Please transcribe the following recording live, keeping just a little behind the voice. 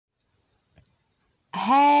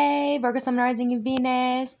Hey, Virgo Sun Rising in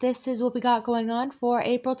Venus. This is what we got going on for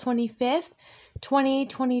April 25th,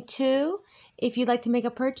 2022. If you'd like to make a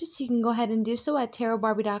purchase, you can go ahead and do so at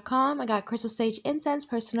TAROTBARBIE.com. I got crystal sage incense,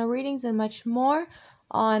 personal readings, and much more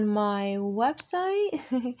on my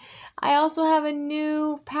website. I also have a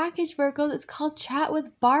new package, Virgos. It's called Chat with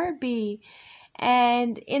Barbie.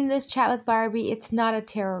 And in this chat with Barbie, it's not a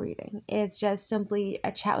tarot reading. It's just simply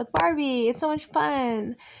a chat with Barbie. It's so much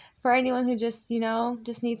fun for anyone who just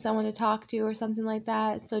needs someone to talk to or something like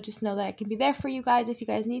that. So just know that I can be there for you guys if you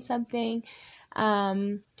guys need something.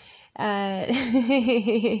 It's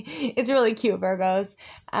really cute, Virgos.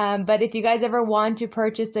 But if you guys ever want to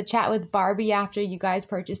purchase the chat with Barbie after you guys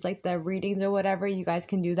purchase like the readings or whatever, you guys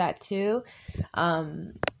can do that too.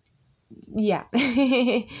 Yeah.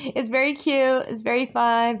 It's very cute, it's very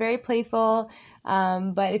fun, very playful.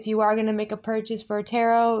 But if you are going to make a purchase for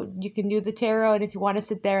tarot, you can do the tarot, and if you want to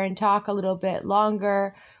sit there and talk a little bit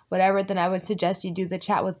longer, whatever, then I would suggest you do the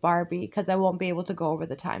chat with Barbie, because I won't be able to go over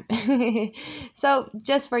the time. So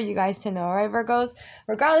just for you guys to know, all right, Virgos?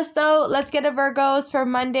 Regardless though, let's get a Virgos for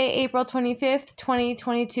Monday, April 25th,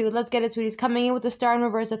 2022. Let's get it, sweeties. Coming in with the Star in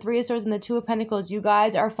reverse, the Three of Swords, and the Two of Pentacles. You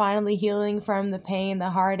guys are finally healing from the pain, the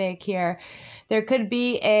heartache here. There could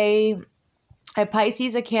be a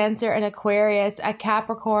Pisces, a Cancer, an Aquarius, a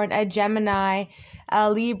Capricorn, a Gemini, a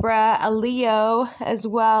Libra, a Leo as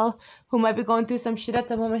well, who might be going through some shit at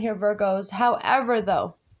the moment here, Virgos. However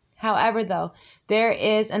though, there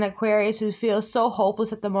is an Aquarius who feels so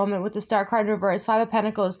hopeless at the moment with the Star card in reverse, Five of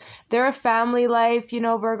Pentacles. Their family life,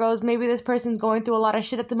 Virgos, maybe this person's going through a lot of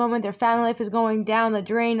shit at the moment. Their family life is going down the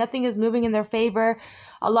drain. Nothing is moving in their favor.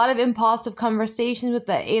 A lot of impulsive conversations with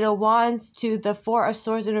the Eight of Wands to the Four of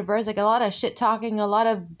Swords in reverse. Like a lot of shit talking, a lot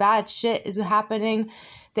of bad shit is happening.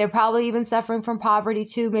 They're probably even suffering from poverty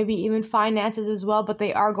too, maybe even finances as well, but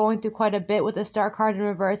they are going through quite a bit with the Star card in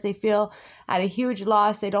reverse. They feel at a huge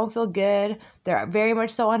loss. They don't feel good. They're very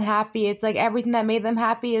much so unhappy. It's like everything that made them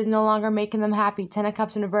happy is no longer making them happy. Ten of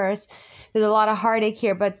Cups in reverse. There's a lot of heartache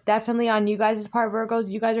here, but definitely on you guys' part, Virgos,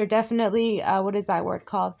 you guys are definitely, what is that word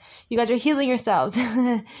called? You guys are healing yourselves.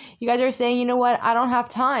 You guys are saying, you know what, I don't have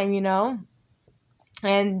time,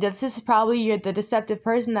 And this is probably the deceptive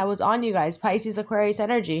person that was on you guys, Pisces, Aquarius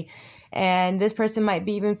energy. And this person might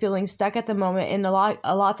be even feeling stuck at the moment in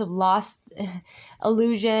lots of lost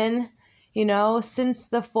illusion, since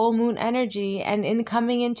the full moon energy, and in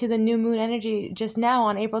coming into the new moon energy just now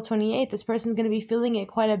on April 28th, this person's going to be feeling it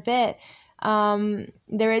quite a bit.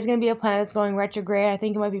 There is going to be a planet that's going retrograde. I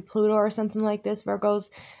think it might be Pluto or something like this, Virgos.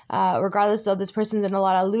 Regardless, though, this person's in a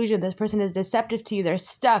lot of illusion. This person is deceptive to you. They're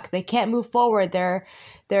stuck. They can't move forward. They're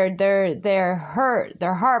hurt.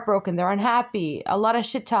 They're heartbroken. They're unhappy. A lot of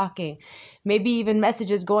shit talking. Maybe even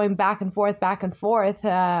messages going back and forth. But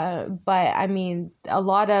I mean, a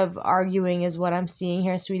lot of arguing is what I'm seeing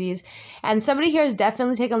here, sweeties. And somebody here is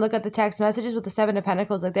definitely taking a look at the text messages with the Seven of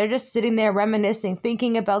Pentacles. Like they're just sitting there reminiscing,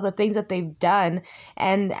 thinking about the things that they've done,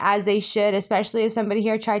 and as they should, especially if somebody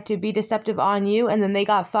here tried to be deceptive on you, and then they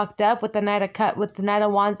got fucked up with the Knight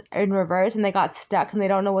of Wands in reverse, and they got stuck and they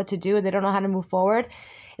don't know what to do, and they don't know how to move forward.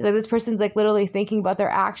 Like this person's like literally thinking about their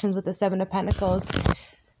actions with the Seven of Pentacles.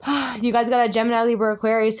 You guys got a Gemini, Libra,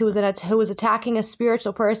 Aquarius who was attacking a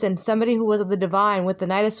spiritual person, somebody who was of the divine, with the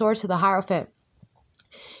Knight of Swords to the Hierophant.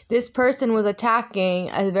 This person was attacking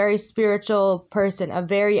a very spiritual person, a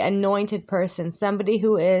very anointed person, somebody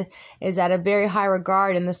who is at a very high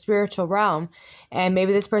regard in the spiritual realm. And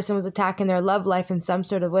maybe this person was attacking their love life in some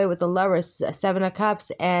sort of way with the Lovers, Seven of Cups,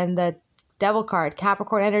 and the Devil card,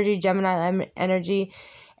 Capricorn energy, Gemini energy,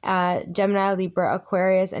 Gemini, Libra,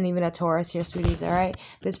 Aquarius, and even a Taurus here, sweeties. All right,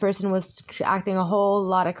 this person was acting a whole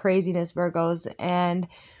lot of craziness, Virgos, and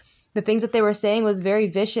the things that they were saying was very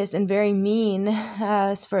vicious and very mean,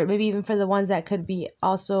 for maybe even for the ones that could be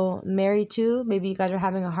also married to. Maybe you guys are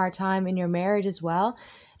having a hard time in your marriage as well,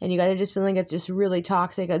 and you guys are just feeling it's just really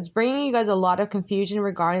toxic. It's bringing you guys a lot of confusion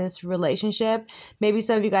regarding this relationship. Maybe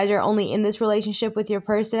some of you guys are only in this relationship with your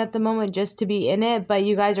person at the moment just to be in it, but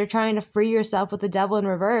you guys are trying to free yourself with the Devil in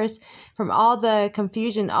reverse from all the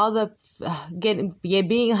confusion, all the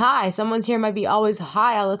being high. Someone's here might be always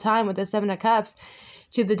high all the time with the Seven of Cups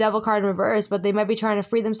to the Devil card in reverse, but they might be trying to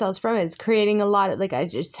free themselves from it. It's creating a lot of, like I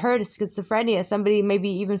just heard, schizophrenia. Somebody may be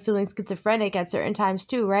even feeling schizophrenic at certain times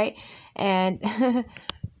too, right? And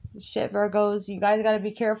shit, Virgos, you guys got to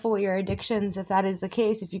be careful with your addictions if that is the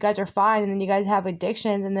case. If you guys are fine and then you guys have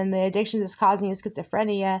addictions and then the addiction is causing you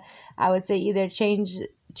schizophrenia, I would say either change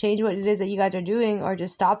what it is that you guys are doing or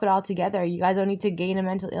just stop it altogether. You guys don't need to gain a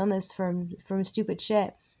mental illness from stupid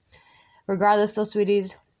shit. Regardless though,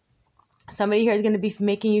 sweeties, Somebody here is going to be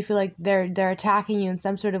making you feel like they're attacking you in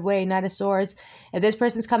some sort of way. Knight of Swords. If this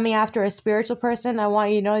person's coming after a spiritual person, I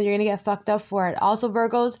want you to know you're going to get fucked up for it. Also,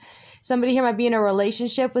 Virgos, somebody here might be in a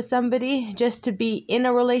relationship with somebody just to be in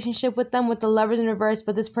a relationship with them with the Lovers in reverse,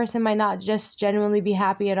 but this person might not just genuinely be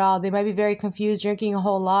happy at all. They might be very confused, drinking a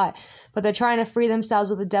whole lot, but they're trying to free themselves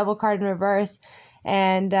with the Devil card in reverse.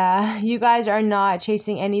 And you guys are not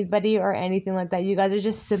chasing anybody or anything like that. You guys are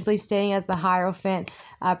just simply staying as the Hierophant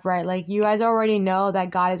upright. Like, you guys already know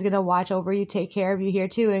that God is going to watch over you, take care of you here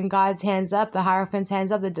too. And God's hands up, the Hierophant's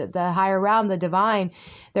hands up, the higher realm, the divine,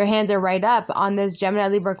 their hands are right up on this Gemini,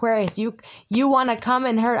 Libra, Aquarius. You want to come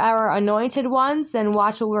and hurt our anointed ones, then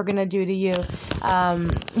watch what we're going to do to you.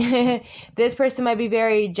 This person might be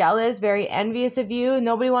very jealous, very envious of you.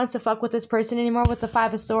 Nobody wants to fuck with this person anymore with the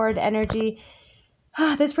Five of Swords energy.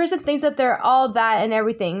 This person thinks that they're all that and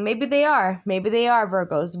everything. Maybe they are. Maybe they are,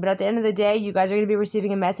 Virgos. But at the end of the day, you guys are going to be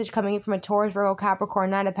receiving a message coming in from a Taurus, Virgo, Capricorn,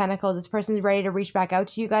 Nine of Pentacles. This person's ready to reach back out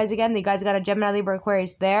to you guys again. You guys got a Gemini, Libra,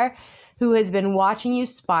 Aquarius there who has been watching you,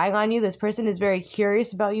 spying on you. This person is very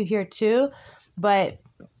curious about you here too. But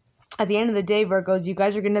at the end of the day, Virgos, you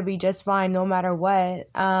guys are going to be just fine no matter what.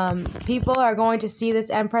 People are going to see this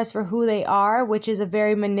Empress for who they are, which is a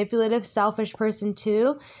very manipulative, selfish person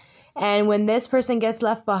too. And when this person gets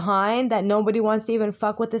left behind, that nobody wants to even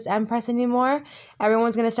fuck with this Empress anymore,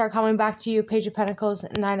 everyone's going to start coming back to you. Page of Pentacles,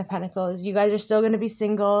 Nine of Pentacles. You guys are still going to be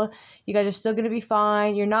single. You guys are still going to be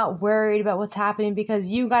fine. You're not worried about what's happening because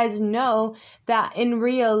you guys know that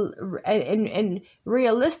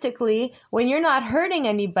realistically, when you're not hurting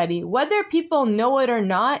anybody, whether people know it or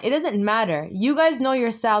not, it doesn't matter. You guys know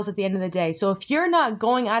yourselves at the end of the day. So if you're not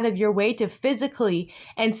going out of your way to physically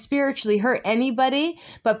and spiritually hurt anybody,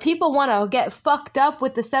 but people want to get fucked up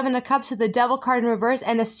with the Seven of Cups or the Devil card in reverse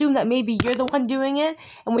and assume that maybe you're the one doing it,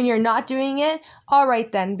 and when you're not doing it, all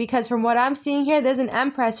right then, because from what I'm seeing here, there's an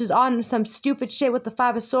Empress who's on some stupid shit with the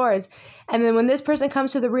Five of Swords. And then when this person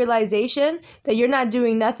comes to the realization that you're not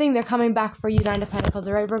doing nothing, they're coming back for you, Nine of Pentacles.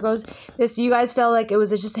 All right, Virgos? You guys felt like it was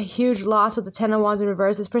just a huge loss with the Ten of Wands in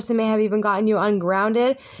reverse. This person may have even gotten you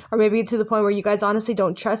ungrounded, or maybe to the point where you guys honestly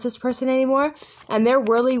don't trust this person anymore. And they're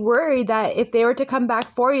really worried that if they were to come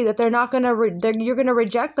back for you, that they're not going to, you're going to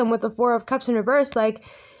reject them with the Four of Cups in reverse. Like,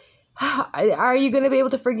 are you going to be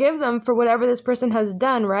able to forgive them for whatever this person has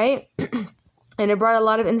done, right? And it brought a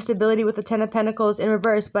lot of instability with the Ten of Pentacles in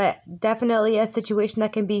reverse, but definitely a situation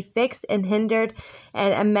that can be fixed and hindered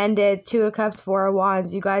and amended. Two of Cups, Four of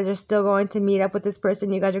Wands. You guys are still going to meet up with this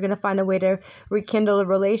person. You guys are going to find a way to rekindle a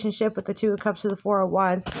relationship with the Two of Cups to the Four of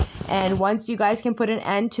Wands. And once you guys can put an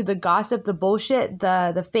end to the gossip, the bullshit,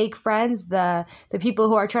 the fake friends, the people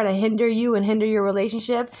who are trying to hinder you and hinder your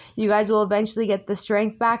relationship, you guys will eventually get the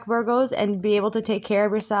strength back, Virgos, and be able to take care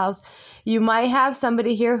of yourselves. You might have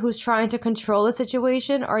somebody here who's trying to control a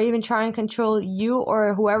situation or even try and control you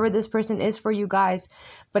or whoever this person is for you guys.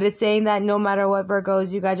 But it's saying that no matter what, Virgos,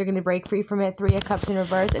 you guys are going to break free from it. Three of Cups in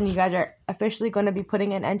reverse, and you guys are officially going to be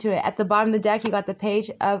putting an end to it. At the bottom of the deck, you got the Page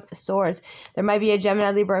of Swords. There might be a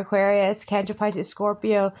Gemini, Libra, Aquarius, Cancer, Pisces,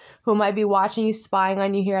 Scorpio who might be watching you, spying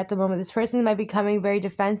on you here at the moment. This person might be becoming very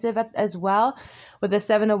defensive as well. With the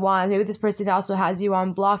Seven of Wands, maybe this person also has you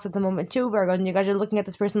on blocks at the moment too, Virgo, and you guys are looking at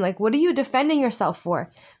this person like, what are you defending yourself for?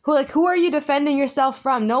 Who are you defending yourself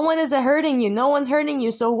from? No one is hurting you. No one's hurting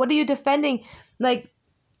you. So what are you defending? Like,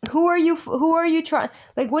 who are you trying?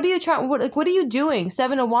 Like, what are you trying? What are you doing?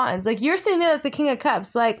 Seven of Wands. Like, you're sitting there like the King of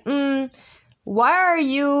Cups. Like, why are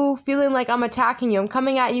you feeling like I'm attacking you? I'm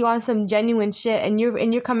coming at you on some genuine shit, and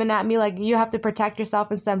you're coming at me like you have to protect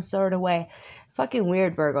yourself in some sort of way. Fucking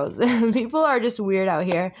weird, Virgos. People are just weird out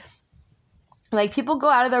here. Like, people go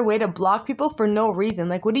out of their way to block people for no reason.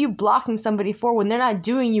 Like, what are you blocking somebody for when they're not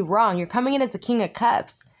doing you wrong? You're coming in as the King of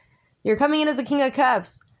Cups. You're coming in as the King of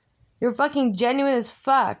Cups. You're fucking genuine as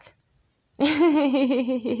fuck.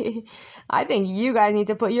 I think you guys need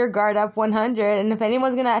to put your guard up 100. And if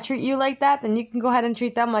anyone's going to treat you like that, then you can go ahead and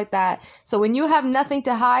treat them like that. So when you have nothing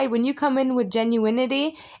to hide, when you come in with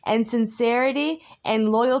genuinity and sincerity and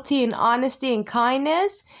loyalty and honesty and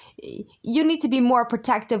kindness, you need to be more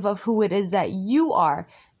protective of who it is that you are.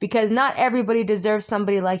 Because not everybody deserves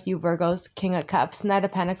somebody like you, Virgos, King of Cups, Knight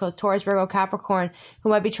of Pentacles, Taurus, Virgo, Capricorn, who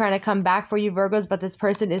might be trying to come back for you, Virgos, but this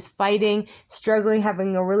person is fighting, struggling,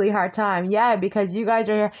 having a really hard time. Yeah, because you guys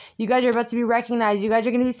are about to be recognized. You guys are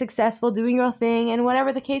going to be successful doing your thing, and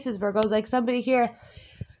whatever the case is, Virgos, like somebody here,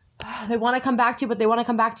 they want to come back to you, but they want to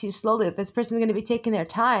come back to you slowly. This person's going to be taking their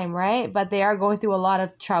time, right? But they are going through a lot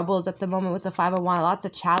of troubles at the moment with the 5 of Wands. Lots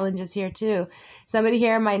of challenges here too. Somebody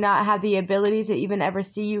here might not have the ability to even ever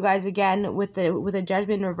see you guys again with the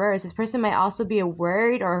Judgment in reverse. This person might also be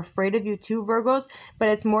worried or afraid of you too, Virgos, but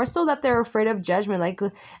it's more so that they're afraid of judgment. Like,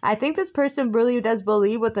 I think this person really does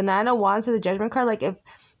believe with the 9 of Wands to the Judgment card, like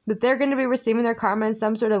that they're going to be receiving their karma in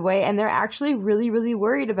some sort of way, and they're actually really, really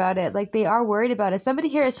worried about it. Like, they are worried about it. Somebody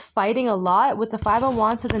here is fighting a lot with the 5 of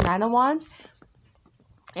Wands to the 9 of Wands,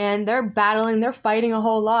 and they're battling, they're fighting a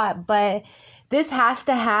whole lot, but this has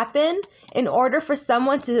to happen in order for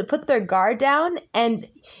someone to put their guard down, and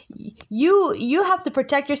you have to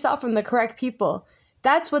protect yourself from the correct people.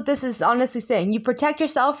 That's what this is honestly saying. You protect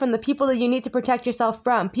yourself from the people that you need to protect yourself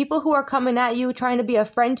from. People who are coming at you, trying to be a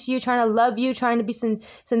friend to you, trying to love you, trying to be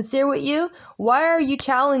sincere with you. Why are you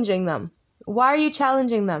challenging them? Why are you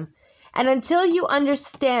challenging them? And until you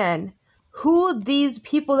understand who these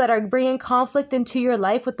people that are bringing conflict into your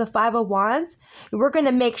life with the 5 of Wands, we're going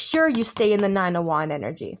to make sure you stay in the 9 of Wands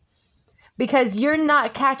energy. Because you're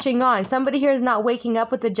not catching on. Somebody here is not waking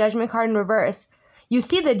up with the Judgment card in reverse. You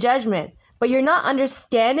see the Judgment, but you're not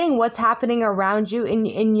understanding what's happening around you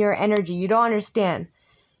in your energy. You don't understand.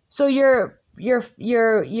 So you're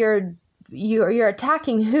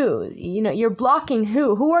attacking who? You know, you're blocking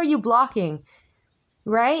who? Who are you blocking?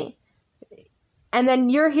 Right? And then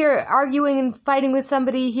you're here arguing and fighting with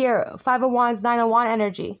somebody here, 5 of Wands, 9 of Wands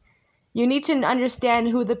energy. You need to understand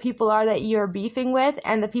who the people are that you're beefing with,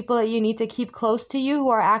 and the people that you need to keep close to you who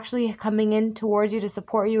are actually coming in towards you to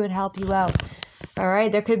support you and help you out. All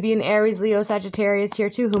right, there could be an Aries, Leo, Sagittarius here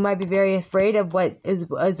too, who might be very afraid of what is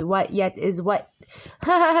what yet is what.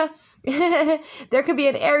 There could be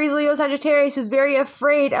an Aries, Leo, Sagittarius who's very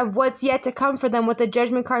afraid of what's yet to come for them with the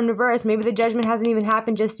Judgment card in reverse. Maybe the Judgment hasn't even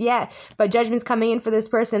happened just yet, but Judgment's coming in for this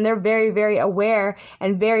person. They're very, very aware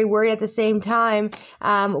and very worried at the same time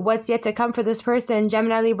what's yet to come for this person.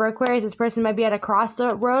 Gemini, Libra, Aquarius, this person might be at a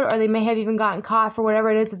crossroad, or they may have even gotten caught for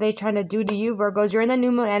whatever it is that they're trying to do to you, Virgos. You're in the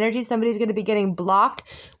new moon energy. Somebody's going to be getting blocked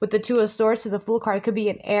with the 2 of Swords to the Fool card. It could be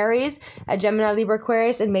an Aries, a Gemini, Libra,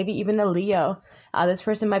 Aquarius, and maybe even a Leo. This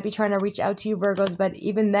person might be trying to reach out to you, Virgos, but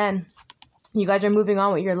even then, you guys are moving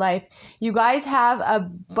on with your life. You guys have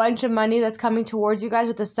a bunch of money that's coming towards you guys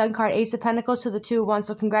with the Sun card, Ace of Pentacles to the 2 of Wands.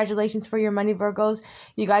 So congratulations for your money, Virgos.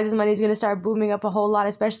 You guys' money is going to start booming up a whole lot,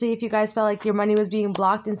 especially if you guys felt like your money was being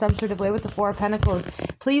blocked in some sort of way with the 4 of Pentacles.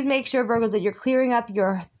 Please make sure, Virgos, that you're clearing up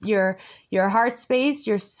your heart space,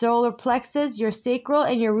 your solar plexus, your sacral,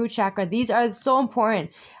 and your root chakra. These are so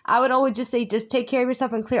important. I would always just say, just take care of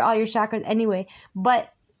yourself and clear all your chakras anyway. But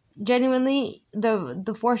genuinely,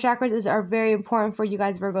 the 4 chakras are very important for you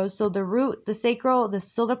guys, Virgos. So the root, the sacral, the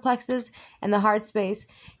solar plexus, and the heart space.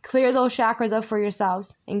 Clear those chakras up for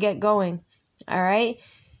yourselves and get going. All right.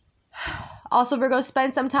 Also, Virgo,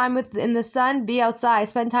 spend some time in the sun. Be outside.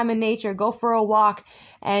 Spend time in nature. Go for a walk,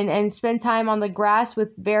 and spend time on the grass with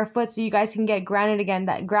barefoot so you guys can get grounded again.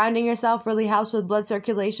 That grounding yourself really helps with blood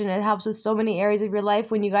circulation. It helps with so many areas of your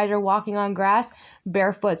life when you guys are walking on grass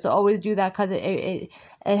barefoot. So always do that, because it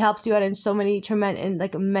helps you out in so many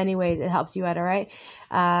many ways. It helps you out. All right.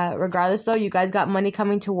 Regardless, though, you guys got money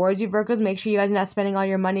coming towards you, Virgos. Make sure you guys are not spending all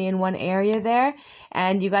your money in one area there.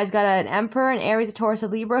 And you guys got an Emperor, an Aries, a Taurus, a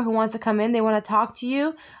Libra who wants to come in. They want to talk to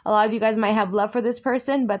you. A lot of you guys might have love for this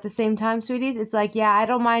person, but at the same time, sweeties, it's like, yeah, I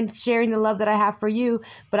don't mind sharing the love that I have for you,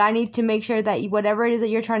 but I need to make sure that whatever it is that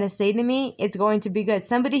you're trying to say to me, it's going to be good.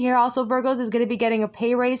 Somebody here also, Virgos, is going to be getting a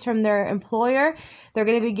pay raise from their employer. They're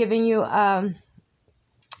going to be giving you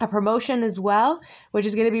a promotion as well, which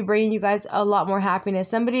is going to be bringing you guys a lot more happiness.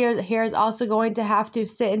 Somebody here is also going to have to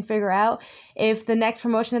sit and figure out if the next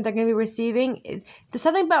promotion that they're going to be receiving there's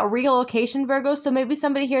something about relocation, Virgo. So maybe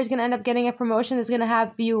somebody here is going to end up getting a promotion that's going to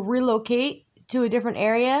have you relocate to a different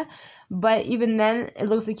area. But even then, it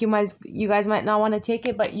looks like you guys might not want to take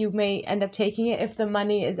it, but you may end up taking it if the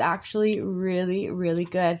money is actually really, really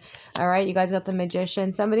good. All right, you guys got the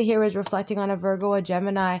Magician. Somebody here is reflecting on a Virgo, a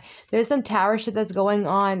Gemini. There's some tower shit that's going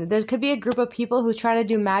on. There could be a group of people who's trying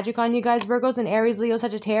to do magic on you guys, Virgos, and Aries, Leo,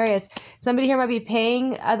 Sagittarius. Somebody here might be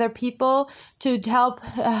paying other people to help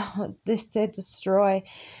destroy.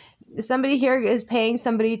 Somebody here is paying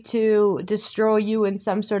somebody to destroy you in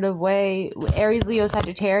some sort of way. Aries, Leo,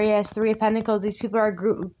 Sagittarius, 3 of Pentacles. These people are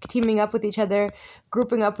teaming up with each other,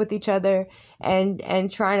 grouping up with each other, and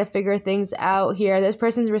trying to figure things out here. This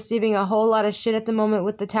person's receiving a whole lot of shit at the moment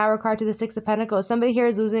with the Tower card to the 6 of Pentacles. Somebody here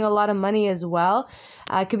is losing a lot of money as well.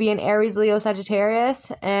 It could be an Aries, Leo, Sagittarius,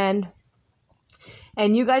 and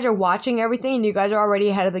And you guys are watching everything, and you guys are already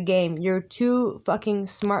ahead of the game. You're too fucking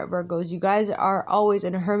smart, Virgos. You guys are always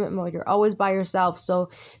in a hermit mode. You're always by yourself. So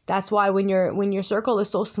that's why when your circle is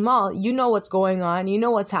so small, you know what's going on. You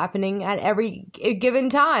know what's happening at every given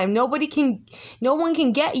time. No one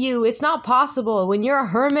can get you. It's not possible. When you're a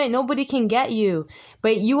hermit, nobody can get you.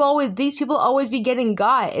 But these people always be getting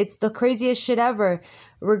got. It's the craziest shit ever.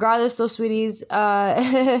 Regardless, though, sweeties,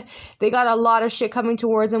 they got a lot of shit coming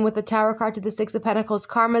towards them with the Tower card to the Six of Pentacles.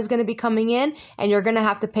 Karma is going to be coming in, and you're going to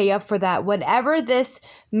have to pay up for that. Whatever this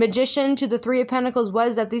Magician to the Three of Pentacles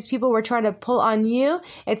was that these people were trying to pull on you,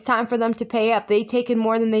 it's time for them to pay up. They've taken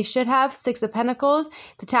more than they should have. Six of Pentacles.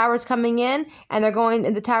 The Tower's coming in, and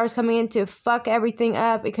the Tower's coming in to fuck everything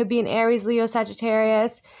up. It could be an Aries, Leo,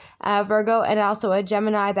 Sagittarius, Virgo, and also a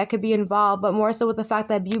Gemini that could be involved, but more so with the fact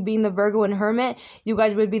that you being the Virgo and Hermit, you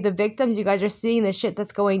guys would be the victims. You guys are seeing the shit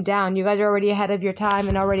that's going down. You guys are already ahead of your time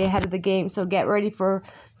and already ahead of the game, so get ready for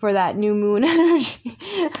that new moon energy.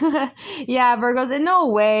 Yeah, Virgos, no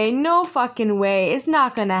way, no fucking way. It's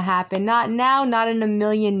not gonna happen. Not now, not in a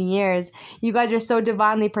million years. You guys are so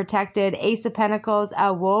divinely protected. Ace of Pentacles,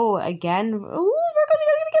 whoa, again. Ooh, Virgos, you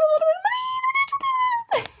guys are gonna get a little bit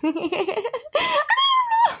of money.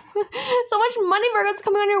 So much money, Virgo's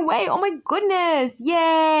coming on your way. Oh my goodness.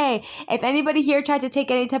 Yay. If anybody here tried to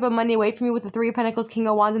take any type of money away from you with the Three of Pentacles, King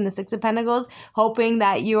of Wands, and the Six of Pentacles, hoping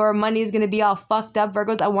that your money is going to be all fucked up,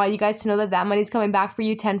 Virgos, I want you guys to know that that money is coming back for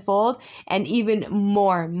you tenfold and even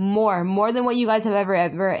more than what you guys have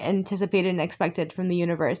ever anticipated and expected from the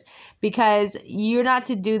universe. Because you're not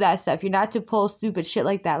to do that stuff. You're not to pull stupid shit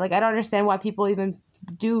like that. Like, I don't understand why people even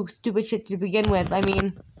do stupid shit to begin with. I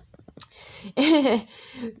mean... yeah,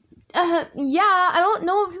 I don't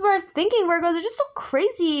know what people are thinking, Virgos. They're just so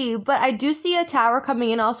crazy. But I do see a Tower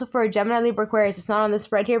coming in also for a Gemini, Libra, Aquarius. It's not on the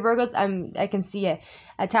spread here, Virgos. I can see it.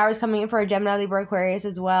 A Tower is coming in for a Gemini, Libra, Aquarius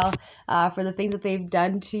as well, for the things that they've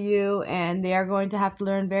done to you, and they are going to have to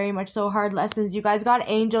learn very much so hard lessons. You guys got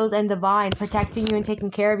angels and divine protecting you and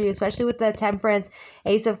taking care of you, especially with the Temperance,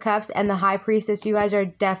 Ace of Cups, and the High Priestess. You guys are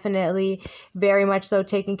definitely very much so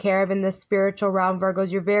taken care of in the spiritual realm,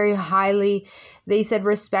 Virgos. You're very highly, they said,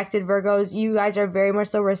 respected, Virgos. You guys are very much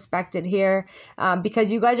so respected here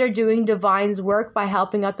because you guys are doing divine's work by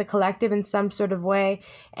helping out the collective in some sort of way,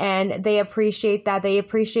 and they appreciate that. They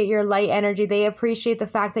appreciate your light energy. They appreciate the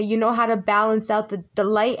fact that you know how to balance out the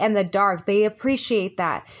light and the dark. They appreciate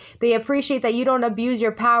that. They appreciate that you don't abuse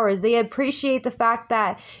your powers. They appreciate the fact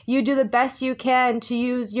that you do the best you can to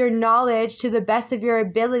use your knowledge to the best of your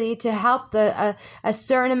ability to help a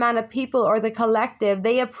certain amount of people or the collective.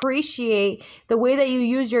 They appreciate the way that you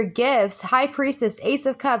use your gifts. High Priestess, Ace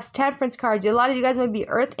of Cups, Temperance cards. A lot of you guys might be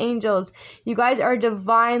Earth Angels. You guys are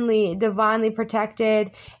divinely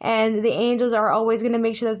protected, and the angels are always going to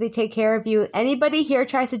make sure that they take care of you. Anybody here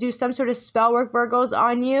tries to do some sort of spell work, Virgos,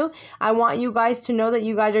 on you, I want you guys to know that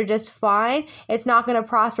you guys are just fine. It's not going to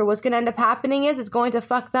prosper. What's going to end up happening is it's going to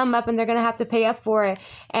fuck them up, and they're going to have to pay up for it,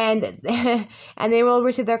 and and they will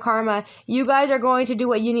receive their karma. You guys are going to do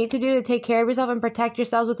what you need to do to take care of yourself and protect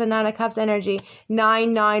yourselves with the Nine of Cups energy.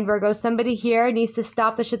 9-9, Virgo. Somebody here needs to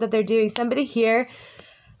stop the shit that they're doing. Somebody here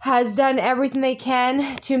has done everything they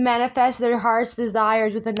can to manifest their heart's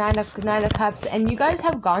desires with the Nine of Cups. And you guys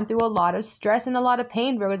have gone through a lot of stress and a lot of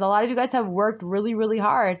pain, Virgos. A lot of you guys have worked really, really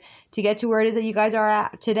hard to get to where it is that you guys are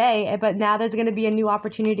at today. But now there's going to be a new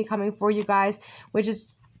opportunity coming for you guys, which is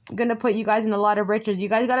going to put you guys in a lot of riches. You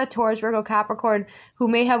guys got a Taurus, Virgo, Capricorn who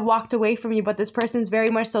may have walked away from you, but this person's very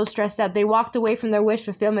much so stressed out. They walked away from their wish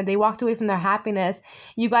fulfillment. They walked away from their happiness.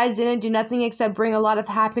 You guys didn't do nothing except bring a lot of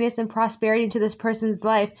happiness and prosperity into this person's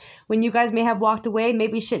life. When you guys may have walked away,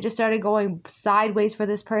 maybe shit just started going sideways for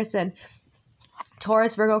this person.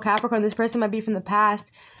 Taurus, Virgo, Capricorn, this person might be from the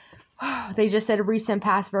past. They just said recent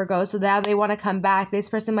past, Virgo, so now they want to come back. This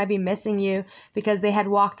person might be missing you because they had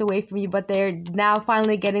walked away from you, but they're now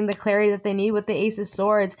finally getting the clarity that they need with the Ace of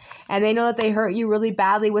Swords, and they know that they hurt you really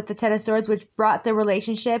badly with the Ten of Swords, which brought the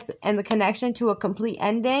relationship and the connection to a complete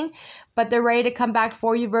ending. But they're ready to come back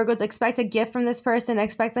for you, Virgos. Expect a gift from this person.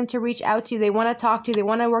 Expect them to reach out to you. They want to talk to you. They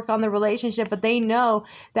want to work on the relationship, but they know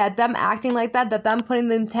that them acting like that them putting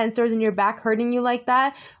the 10 swords in your back, hurting you like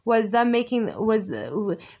that, was them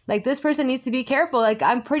like, this person needs to be careful. Like,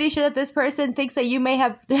 I'm pretty sure that this person thinks that you may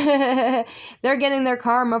have, they're getting their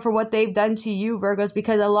karma for what they've done to you, Virgos,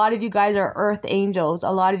 because a lot of you guys are Earth Angels. A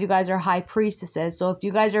lot of you guys are High Priestesses. So if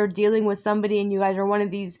you guys are dealing with somebody and you guys are one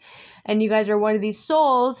of these and you guys are one of these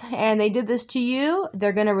souls and they did this to you,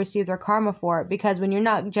 they're going to receive their karma for it. Because when you're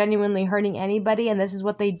not genuinely hurting anybody and this is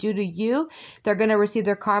what they do to you, they're going to receive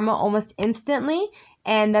their karma almost instantly.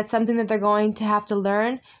 And that's something that they're going to have to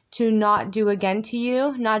learn to not do again to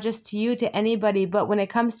you, not just to you, to anybody. But when it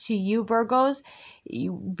comes to you, Virgos,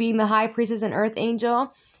 you being the high priestess and earth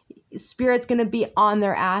angel, Spirit's going to be on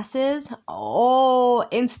their asses. Oh,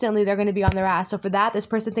 instantly they're going to be on their ass. So for that, this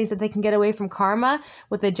person thinks that they can get away from karma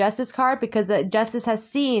with the justice card, because the justice has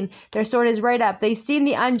seen, their sword is right up. They've seen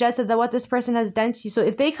the injustice of what this person has done to you. So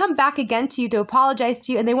if they come back again to you to apologize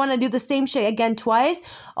to you and they want to do the same shit again twice,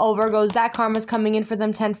 oh, Virgos, that karma's coming in for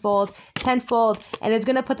them tenfold. And it's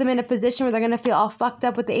going to put them in a position where they're going to feel all fucked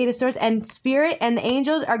up with the Eight of Swords, and Spirit and the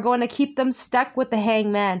angels are going to keep them stuck with the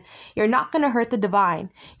Hangman. You're not going to hurt the divine.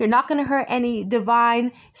 You're not going to hurt any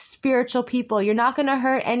divine spiritual people. You're not going to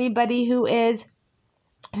hurt anybody who is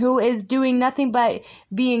doing nothing but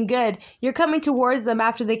being good. You're coming towards them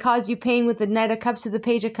after they cause you pain with the Knight of Cups to the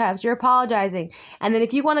Page of Cups. You're apologizing. And then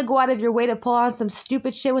if you want to go out of your way to pull on some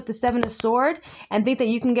stupid shit with the Seven of Swords and think that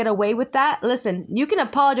you can get away with that, listen, you can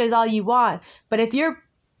apologize all you want. But if your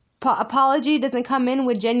apology doesn't come in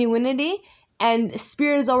with genuinity, and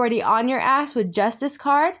Spirit is already on your ass with Justice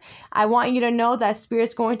card, I want you to know that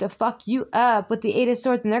Spirit's going to fuck you up with the Eight of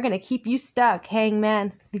Swords, and they're going to keep you stuck.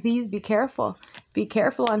 Hangman, please be careful. Be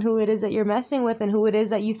careful on who it is that you're messing with and who it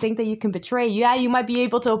is that you think that you can betray. Yeah, you might be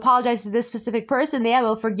able to apologize to this specific person. Yeah,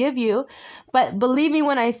 they'll forgive you. But believe me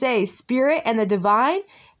when I say Spirit and the divine,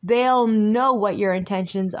 they'll know what your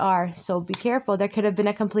intentions are. So be careful. There could have been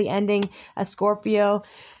a complete ending, a Scorpio,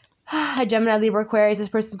 a Gemini, Libra, Aquarius. This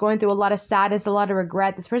person's going through a lot of sadness, a lot of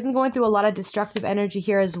regret. This person's going through a lot of destructive energy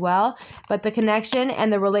here as well. But the connection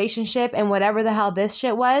and the relationship and whatever the hell this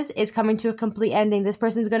shit was is coming to a complete ending. This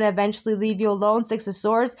person's going to eventually leave you alone. Six of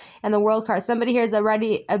Swords and the World card. Somebody here is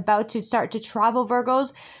already about to start to travel,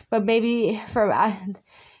 Virgos. But maybe for...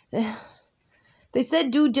 they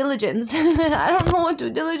said due diligence. I don't know what due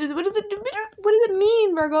diligence. What does it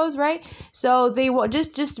mean, Virgos, right? So they will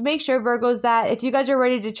just make sure, Virgos, that if you guys are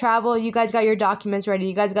ready to travel, you guys got your documents ready.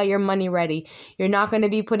 You guys got your money ready. You're not going to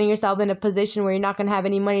be putting yourself in a position where you're not going to have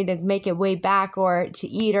any money to make it way back or to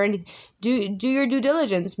eat or anything. Do your due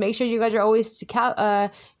diligence. Make sure you guys are always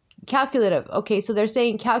calculative. Okay, so they're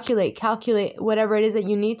saying calculate whatever it is that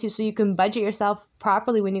you need to, so you can budget yourself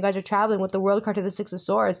properly when you guys are traveling. With the World card to the Six of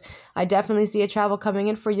Swords, I definitely see a travel coming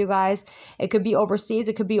in for you guys. It could be overseas,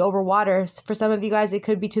 it could be over water. For some of you guys, it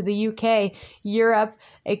could be to the UK, Europe,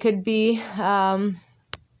 it could be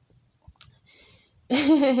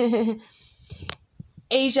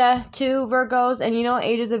Asia too, Virgos. And you know,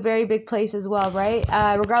 Asia is a very big place as well, right?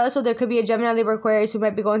 Regardless, so there could be a Gemini, Libra, Aquarius who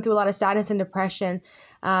might be going through a lot of sadness and depression.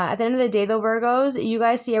 At the end of the day, though, Virgos, you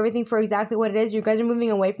guys see everything for exactly what it is. You guys are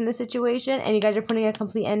moving away from the situation, and you guys are putting a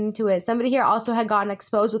complete end to it. Somebody here also had gotten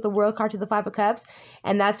exposed with the World card to the Five of Cups,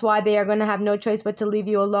 and that's why they are going to have no choice but to leave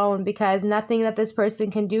you alone, because nothing that this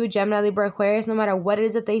person can do, Gemini, Libra, Aquarius, no matter what it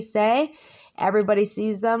is that they say, everybody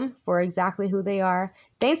sees them for exactly who they are.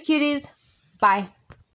 Thanks, cuties. Bye.